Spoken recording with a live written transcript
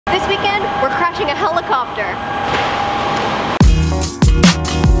This weekend, we're crashing a helicopter.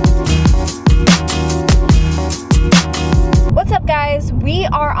 What's up, guys? We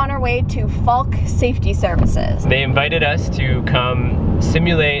are on our way to Falk Safety Services. They invited us to come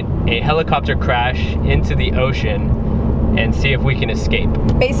simulate a helicopter crash into the ocean and see if we can escape.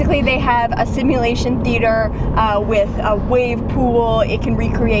 Basically, they have a simulation theater with a wave pool. It can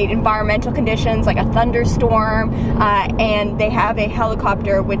recreate environmental conditions like a thunderstorm, and they have a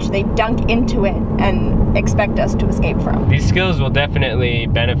helicopter which they dunk into it and expect us to escape from. These skills will definitely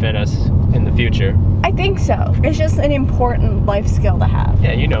benefit us in the future. I think so. It's just an important life skill to have.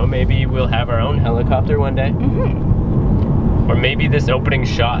 Yeah, you know, maybe we'll have our own helicopter one day. Mm-hmm. Or maybe this opening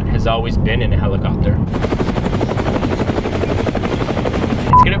shot has always been in a helicopter.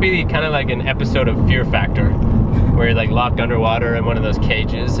 It's gonna be kind of like an episode of Fear Factor, where you're like locked underwater in one of those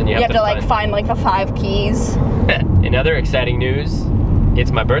cages and you have to like find like the 5 keys. In other exciting news,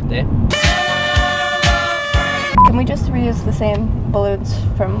 it's my birthday. Can we just reuse the same balloons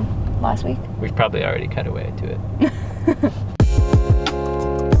from last week? We've probably already cut away to it.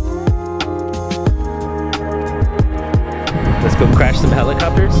 Let's go crash some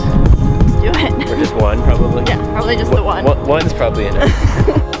helicopters. Do it. Or just one, probably? Yeah, probably just the one. One's probably enough.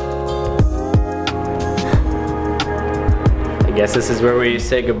 I guess this is where we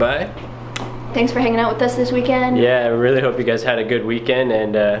say goodbye. Thanks for hanging out with us this weekend. Yeah, I really hope you guys had a good weekend,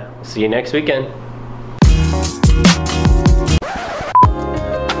 and we'll see you next weekend.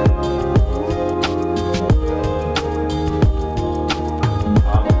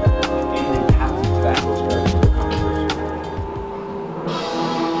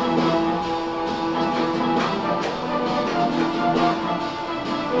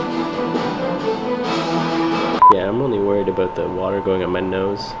 Yeah, I'm only worried about the water going up my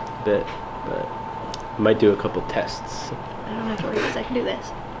nose a bit, but I might do a couple tests. I don't have to worry because I can do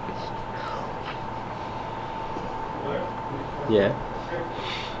this. Yeah.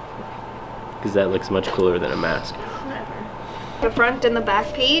 Because that looks much cooler than a mask. Whatever. The front and the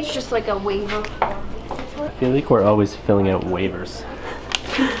back page, just like a waiver form. I feel like we're always filling out waivers.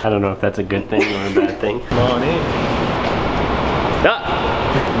 I don't know if that's a good thing or a bad thing. Come on in. Ah!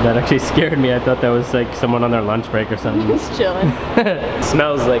 That actually scared me. I thought that was like someone on their lunch break or something. Just chilling. It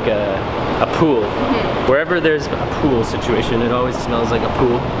smells like a pool. Mm-hmm. Wherever there's a pool situation, it always smells like a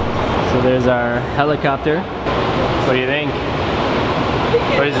pool. So there's our helicopter. What do you think?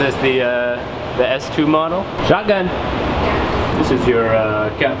 What is this, the S2 model? Shotgun. Yeah. This is your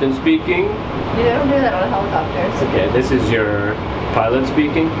captain speaking. You don't do that on helicopters. Okay, this is your pilot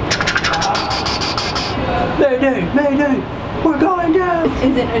speaking. Mayday! Mayday! We're going down! This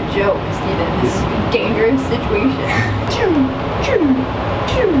isn't a joke, Steven. This is a dangerous situation.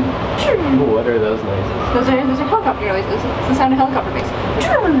 Ooh, what are those noises? Those are helicopter noises. It's the sound a helicopter makes.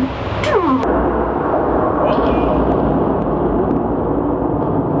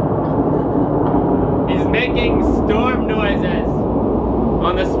 He's making storm noises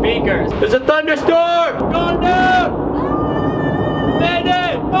on the speakers. There's a thunderstorm! Going down!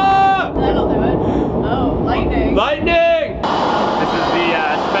 Mayday! Ah! That'll do it. Oh, lightning. Lightning! This is the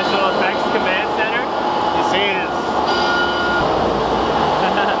Special Effects Command Center. You see it's...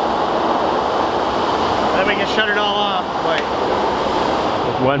 Then we can shut it all off. Like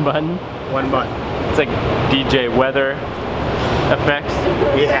With one button? one button. It's like DJ weather effects.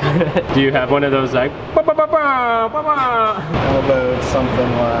 Yeah. Do you have one of those like... How about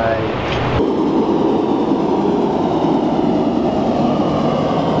something like...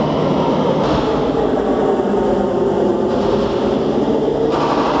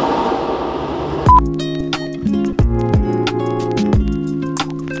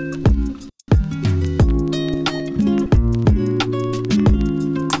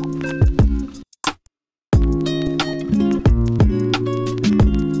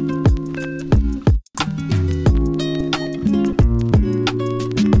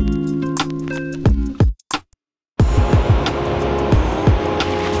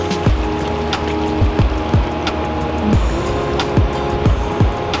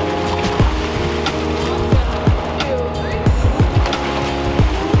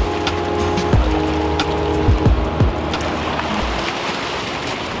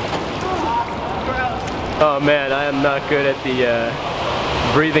 Oh man, I am not good at the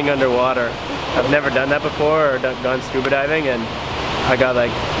breathing underwater. I've never done that before or gone scuba diving, and I got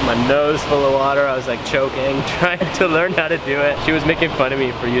like my nose full of water. I was like choking, trying to learn how to do it. She was making fun of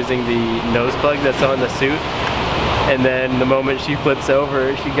me for using the nose plug that's on the suit. And then the moment she flips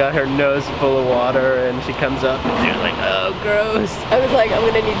over, she got her nose full of water and she comes up and she's like, oh, gross. I was like, I'm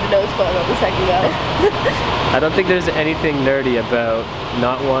gonna need the nose plug on the second go. I don't think there's anything nerdy about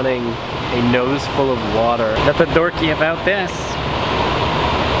not wanting a nose full of water. Nothing dorky about this.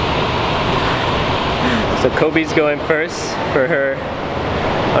 So Kobe's going first for her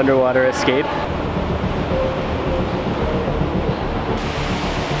underwater escape.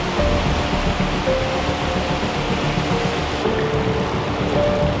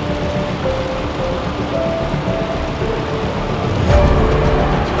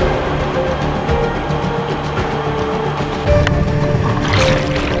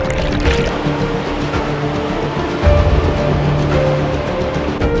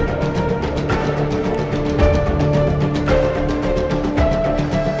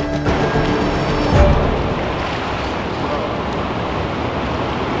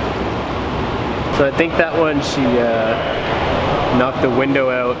 So I think that one she knocked the window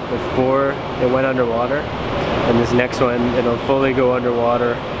out before it went underwater, and this next one it'll fully go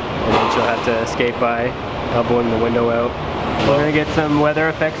underwater and then she'll have to escape by elbowing the window out. We're gonna get some weather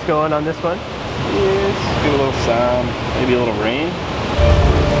effects going on this one. Yes, do a little sound, maybe a little rain.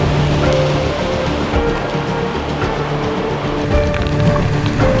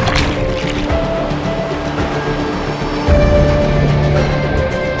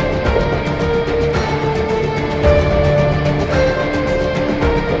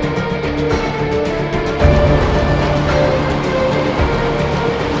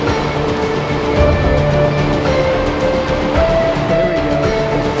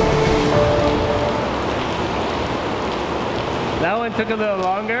 That one took a little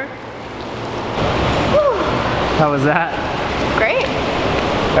longer. How was that? Great.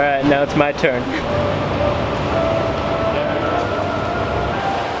 All right, now it's my turn.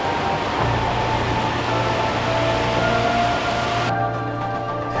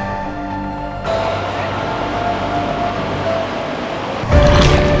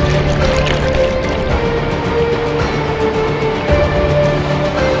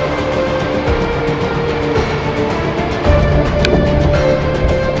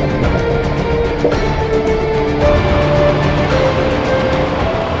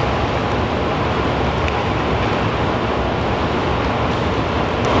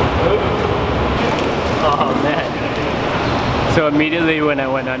 Oh man. So immediately when I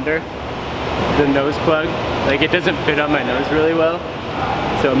went under, the nose plug, like it doesn't fit on my nose really well.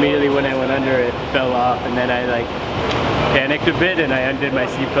 So immediately when I went under, it fell off, and then I like panicked a bit and I undid my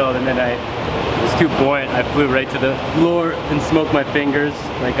seatbelt, and then it was too buoyant. I flew right to the floor and smoked my fingers,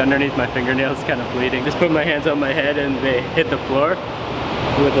 like underneath my fingernails, kind of bleeding. Just put my hands on my head and they hit the floor.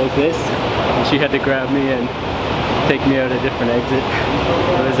 It went like this, and she had to grab me and take me out a different exit.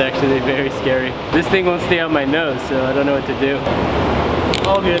 It was actually very scary. This thing won't stay on my nose, so I don't know what to do.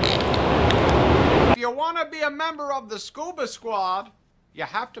 All good. If you want to be a member of the Scuba Squad, you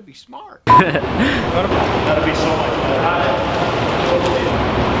have to be smart. That'll be so much better.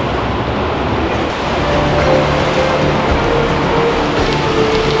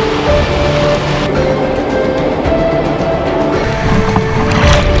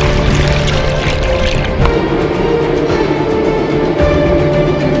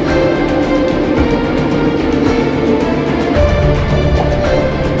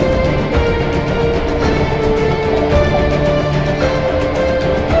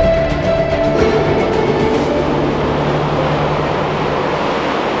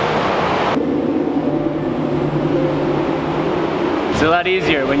 It's a lot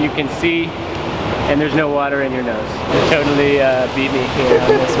easier when you can see and there's no water in your nose. It totally beat me here on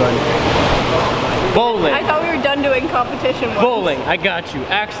this one. Bowling! I thought we were done doing competition ones. Bowling, I got you.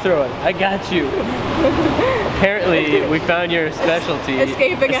 Axe throwing, I got you. Apparently, we found your specialty.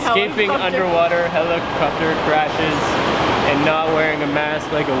 Escaping a helicopter. Underwater helicopter crashes and not wearing a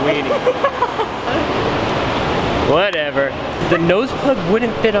mask like a weenie. Whatever. The nose plug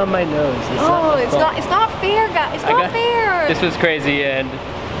wouldn't fit on my nose. It's not fair, guys. It's not fair. This was crazy and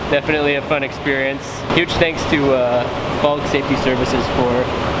definitely a fun experience. Huge thanks to Falk Safety Services for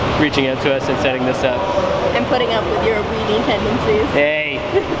reaching out to us and setting this up. And putting up with your weenie tendencies. Hey,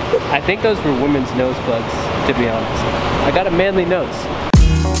 I think those were women's nose plugs, to be honest. I got a manly nose.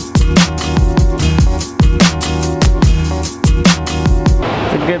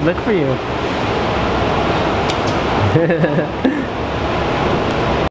 It's a good look for you.